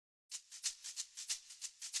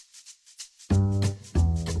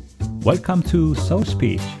Welcome to Soul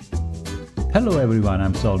Speech. Hello everyone,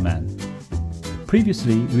 I'm Soulman.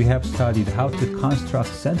 Previously, we have studied how to construct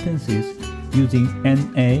sentences using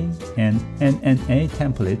NA and NNA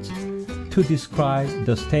templates to describe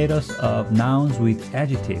the status of nouns with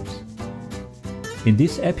adjectives. In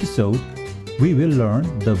this episode, we will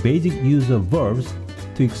learn the basic use of verbs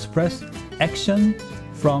to express action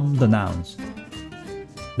from the nouns.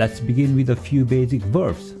 Let's begin with a few basic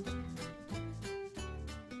verbs.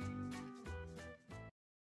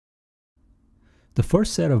 The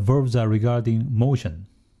first set of verbs are regarding motion.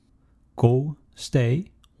 Go,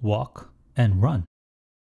 stay, walk, and run.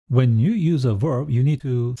 When you use a verb, you need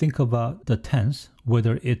to think about the tense,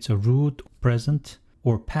 whether it's a root, present,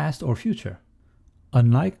 or past or future.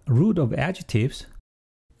 Unlike root of adjectives,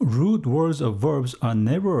 root words of verbs are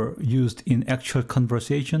never used in actual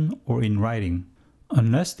conversation or in writing,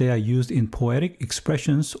 unless they are used in poetic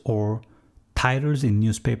expressions or titles in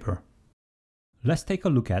newspaper. Let's take a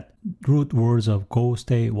look at root words of go,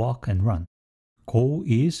 stay, walk, and run. Go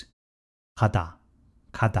is 가다,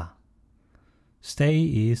 가다.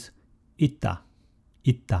 Stay is 있다,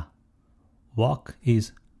 있다. Walk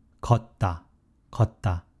is 걷다,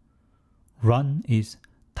 걷다. Run is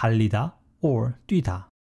달리다 or 뛰다.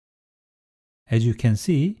 As you can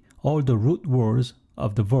see, all the root words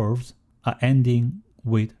of the verbs are ending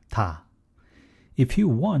with 다. If you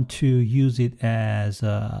want to use it as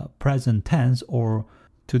a present tense or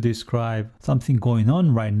to describe something going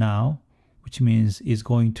on right now, which means is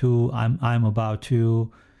going to, I'm about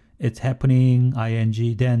to, it's happening,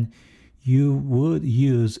 ing, then you would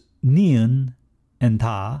use 니은 and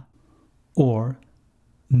다 or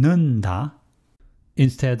는다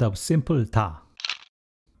instead of simple 다.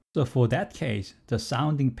 So for that case, the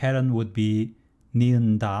sounding pattern would be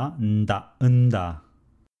니은다, 은다, 은다.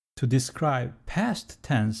 To describe past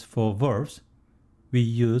tense for verbs, we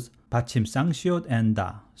use 받침 쌍시옷 and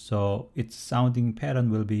다. So its sounding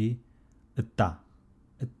pattern will be 으다,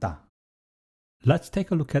 으다. Let's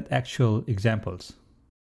take a look at actual examples.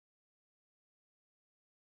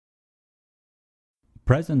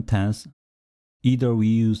 Present tense, either we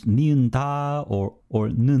use 니은다 or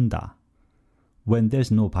는다. When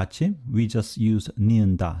there's no 받침, we just use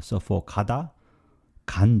니은다. So for 가다,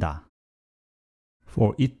 간다.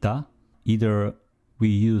 For 있다, either we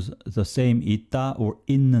use the same 있다 or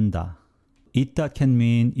있는다. 있다 can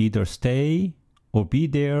mean either stay or be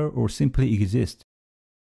there or simply exist.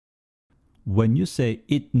 When you say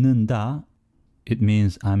있는다, it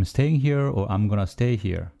means I'm staying here or I'm gonna stay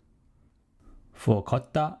here. For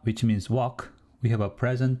걷다, which means walk, we have a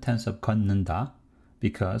present tense of 걷는다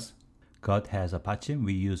because 걷 has a 받침,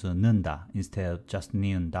 we use a 는다 instead of just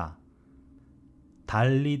니은다.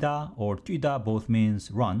 달리다 or 뛰다 both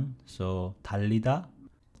means run, so 달리다,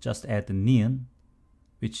 just add the 니은,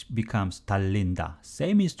 which becomes 달린다.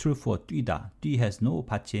 Same is true for 뛰다. 뛰 has no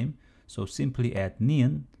받침, so simply add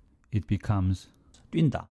니은, it becomes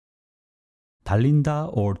뛴다. 달린다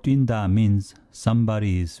or 뛴다 means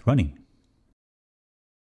somebody is running.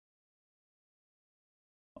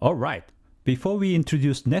 Alright, before we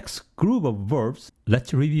introduce next group of verbs,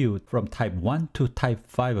 let's review from type 1 to type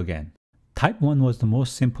 5 again. Type 1 was the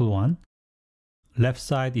most simple one. Left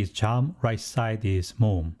side is 점, right side is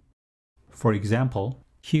모음. For example,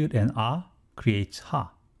 히읗 and 아 creates 하,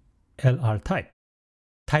 LR type.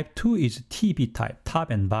 Type 2 is TB type, top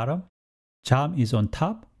and bottom. 점 is on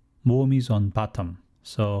top, 모음 is on bottom.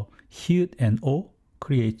 So 히읗 and 오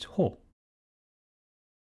creates 호.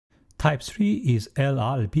 Type 3 is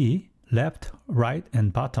LRB, left, right,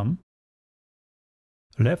 and bottom.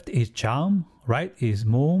 Left is 점, right is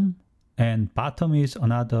모음, and bottom is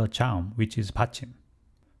another 점, which is 받침.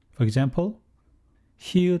 For example,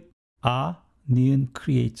 히읗, 아, 니은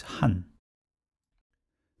creates 한.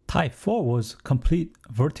 Type 4 was complete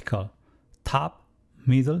vertical, top,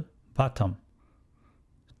 middle, bottom.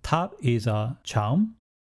 Top is a 점,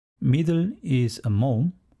 middle is a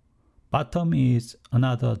모음, bottom is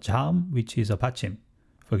another 점, which is a 받침.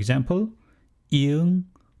 For example, 이응,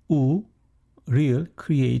 우, 리을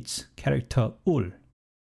creates character 울.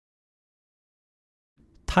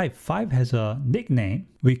 Type 5 has a nickname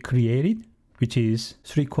we created, which is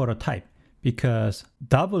three-quarter type, because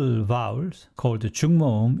double vowels called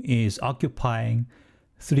중모음 is occupying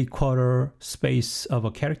three-quarter space of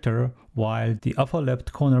a character, while the upper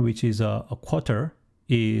left corner, which is a quarter,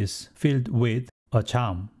 is filled with a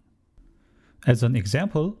점. As an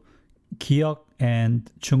example, 기역 and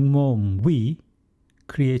중모음 위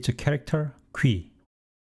creates a character 귀.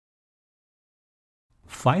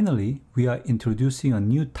 Finally, we are introducing a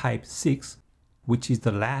new type 6, which is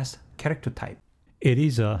the last character type. It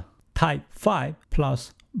is a type 5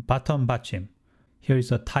 plus bottom 받침. Here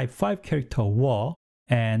is a type 5 character 워,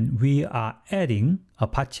 and we are adding a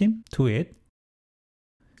받침 to it,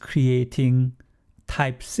 creating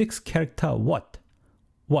type 6 character what.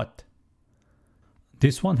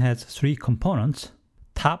 This one has 3 components: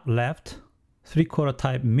 top left, 3/4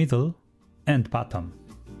 type middle, and bottom.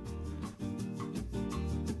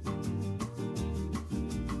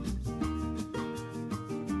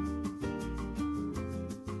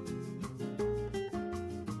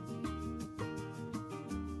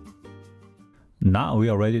 Now we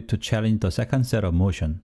are ready to challenge the second set of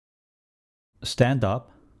motion. Stand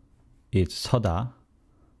up is 서다.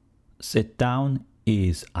 Sit down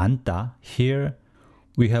is 앉다. Here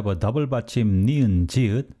we have a double 받침 니은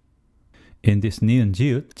지읒. In this 니은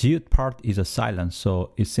지읒, 지읒 part is a silence,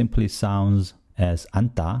 so it simply sounds as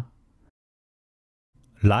앉다.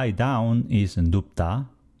 Lie down is 눕다.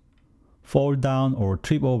 Fall down or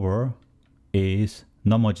trip over is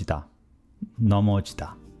넘어지다.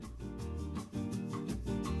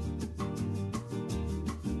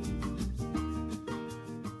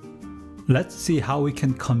 Let's see how we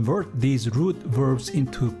can convert these root verbs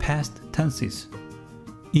into past tenses.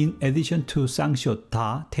 In addition to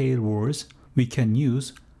쌍시옷다 tail words, we can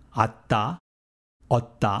use 왔다,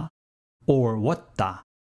 얻다, or 왔다.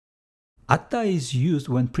 왔다 is used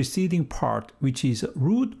when preceding part, which is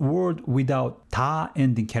root word without 다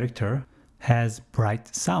ending character, has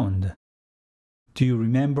bright sound. Do you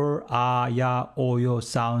remember ya, oyo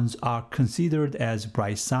sounds are considered as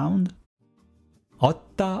bright sound?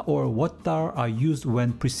 얻다 or 왔다 are used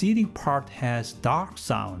when preceding part has dark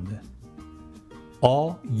sound.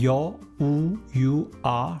 여, 우, 유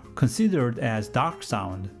are considered as dark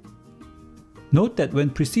sound. Note that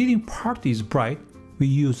when preceding part is bright, we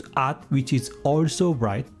use at, which is also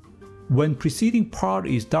bright. When preceding part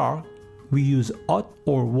is dark, we use ot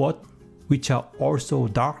or what, which are also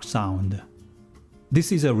dark sound.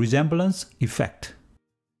 This is a resemblance effect.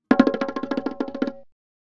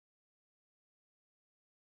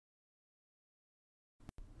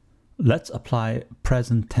 Let's apply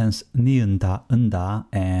present tense 니은다, 은다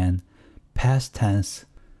and past tense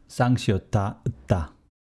쌍시옷다, 으다.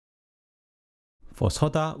 For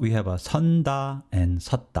서다, we have a 선다 and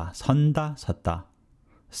섰다. 선다, 섰다.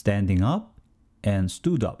 Standing up and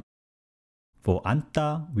stood up. For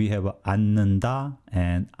앉다, we have a 앉는다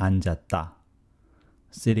and 앉았다.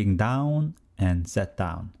 Sitting down and sat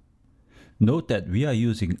down. Note that we are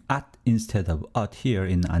using at instead of at here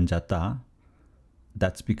in 앉았다.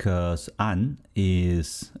 That's because an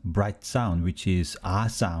is bright sound, which is a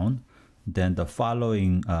sound. Then the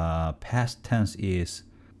following past tense is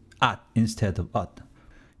at instead of at.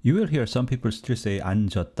 You will hear some people still say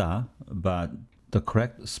앉았다, but the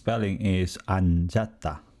correct spelling is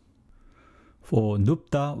앉았다. For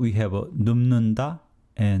눕다, we have a 눕는다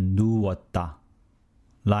and 누웠다.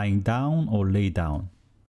 Lying down or lay down.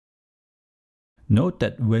 Note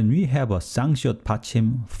that when we have a 쌍시옷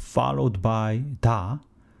받침 followed by 다,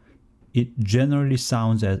 it generally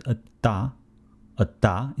sounds as 다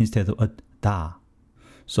instead of 다.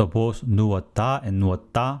 So both 누웠다 and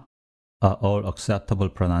누웠다 are all acceptable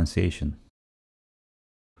pronunciation.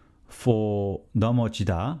 For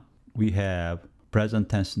넘어지다, we have present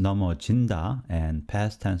tense 넘어진다 and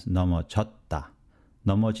past tense 넘어졌다.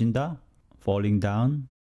 넘어진다, falling down.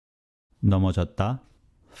 넘어졌다,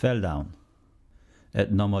 fell down. At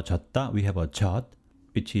넘어졌다, we have a 졌,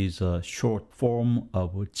 which is a short form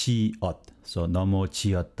of 지었. So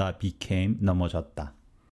넘어지었다 became 넘어졌다.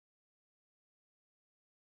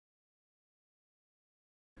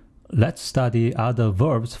 Let's study other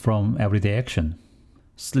verbs from everyday action.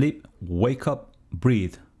 Sleep, wake up,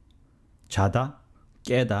 breathe. 자다,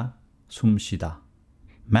 깨다, 숨쉬다.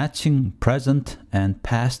 Matching present and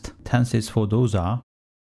past tenses for those are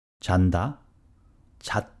잔다,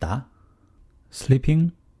 잤다,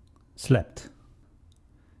 sleeping, slept.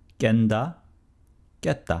 깬다,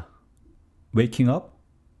 깼다. Waking up,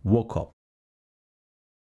 woke up.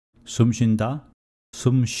 숨쉰다,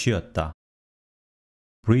 숨 쉬었다.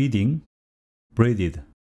 Breathing, breathed.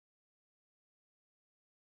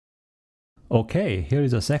 Okay, here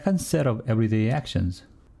is a second set of everyday actions.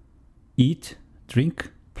 Eat,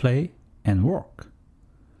 drink, play, and work.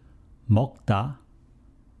 먹다,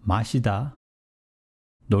 마시다,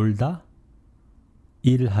 놀다,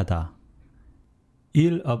 일하다.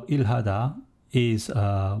 일 of 일하다 is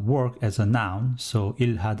work as a noun, so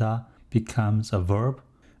일하다 becomes a verb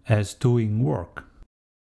as doing work.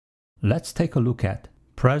 Let's take a look at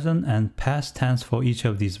present and past tense for each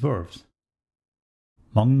of these verbs.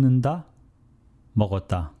 먹는다,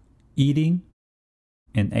 먹었다. Eating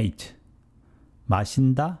and ate.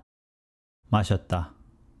 마신다, 마셨다.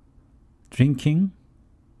 Drinking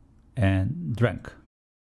and drank.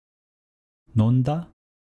 논다,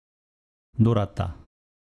 놀았다.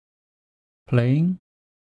 Playing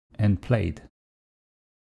and played.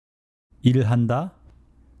 일한다,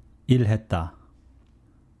 일했다.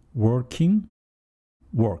 Working,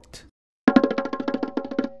 worked.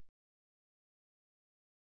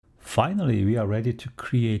 Finally, we are ready to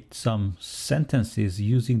create some sentences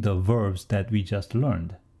using the verbs that we just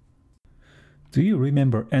learned. Do you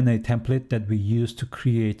remember NA template that we used to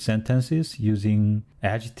create sentences using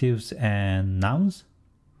adjectives and nouns?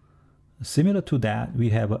 Similar to that,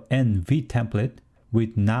 we have an NV template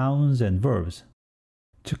with nouns and verbs.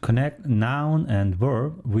 To connect noun and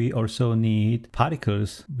verb, we also need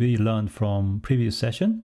particles we learned from previous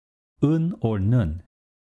session, 은 or 는.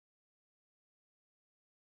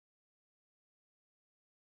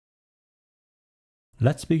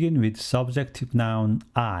 Let's begin with subjective noun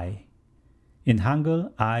I. In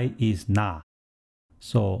Hangul, I is 나.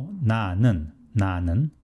 So 나는,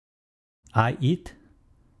 나는. I eat,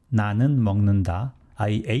 나는 먹는다.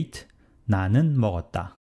 I ate, 나는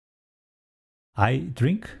먹었다. I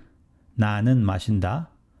drink, 나는 마신다.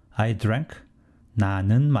 I drank,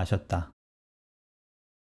 나는 마셨다.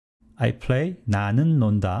 I play, 나는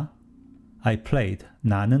논다. I played,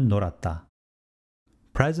 나는 놀았다.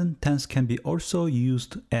 Present tense can be also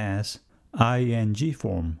used as ing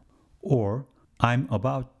form or I'm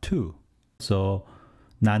about to. So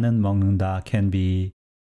나는 먹는다 can be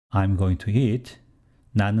I'm going to eat.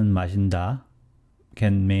 나는 마신다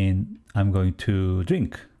can mean I'm going to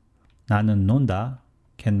drink. 나는 논다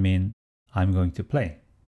can mean I'm going to play.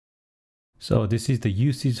 So this is the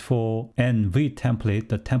usage for NV template,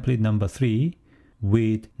 the template number 3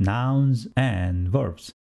 with nouns and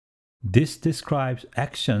verbs. This describes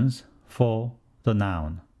actions for the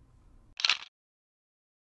noun.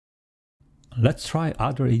 Let's try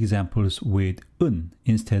other examples with 은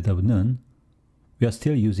instead of 는. We are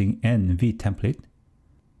still using NV template.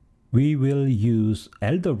 We will use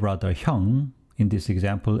elder brother 형 in this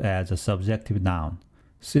example as a subjective noun.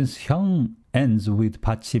 Since 형 ends with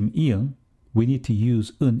받침 이응, we need to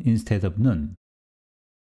use 은 instead of 는.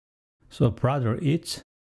 So brother eats,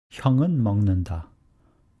 형은 먹는다.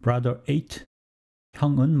 Brother ate,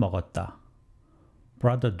 형은 먹었다.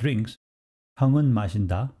 Brother drinks, 형은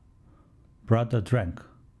마신다. Brother drank,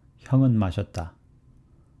 형은 마셨다.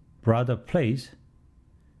 Brother plays,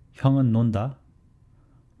 형은 논다.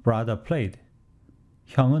 Brother played,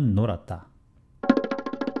 형은 놀았다.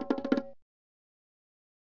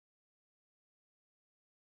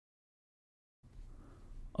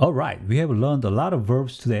 Alright, we have learned a lot of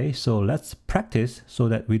verbs today, so let's practice so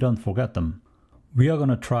that we don't forget them. We are going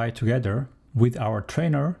to try together with our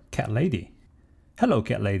trainer, Cat Lady. Hello,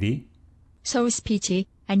 Cat Lady. 서울 스피치,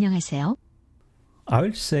 안녕하세요.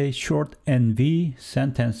 I'll say short NV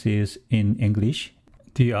sentences in English.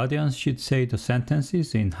 The audience should say the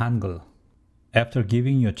sentences in Hangul. After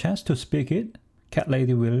giving you a chance to speak it, Cat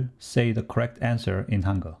Lady will say the correct answer in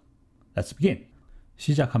Hangul. Let's begin.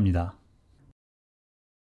 시작합니다.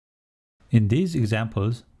 In these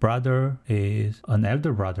examples, brother is an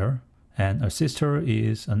elder brother and a sister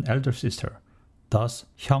is an elder sister. Thus,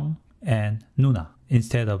 형 and 누나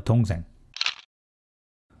instead of 동생.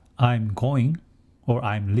 I'm going or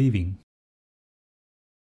I'm leaving.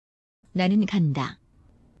 나는 간다.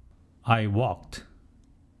 I walked.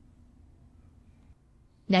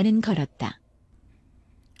 나는 걸었다.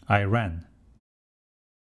 I ran.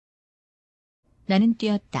 나는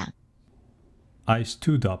뛰었다. I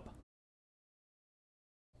stood up.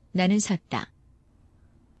 나는 섰다.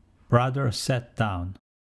 Brother sat down.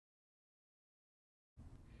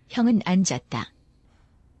 형은 앉았다.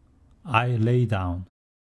 I lay down.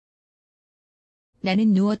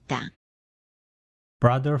 나는 누웠다.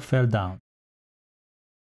 Brother fell down.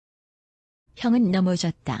 형은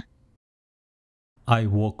넘어졌다. I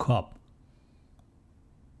woke up.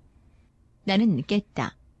 나는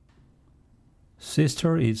깼다.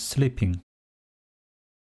 Sister is sleeping.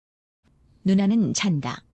 누나는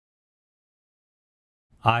잔다.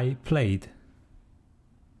 I played.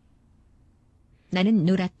 나는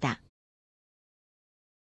놀았다.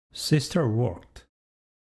 Sister worked.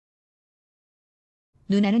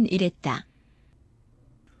 누나는 일했다.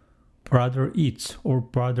 Brother eats or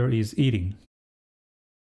brother is eating.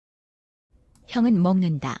 형은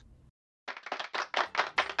먹는다.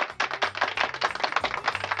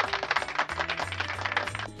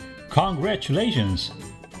 Congratulations!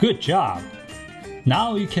 Good job!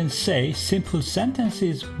 Now you can say simple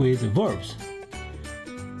sentences with verbs.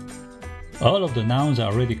 All of the nouns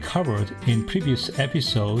are already covered in previous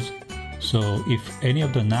episodes, So if any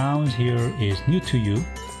of the nouns here is new to you,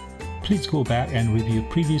 please go back and review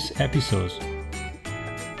previous episodes.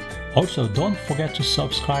 Also, don't forget to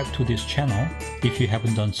subscribe to this channel if you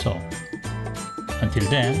haven't done so. Until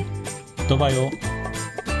then, 또 봐요.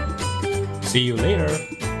 See you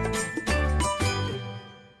later.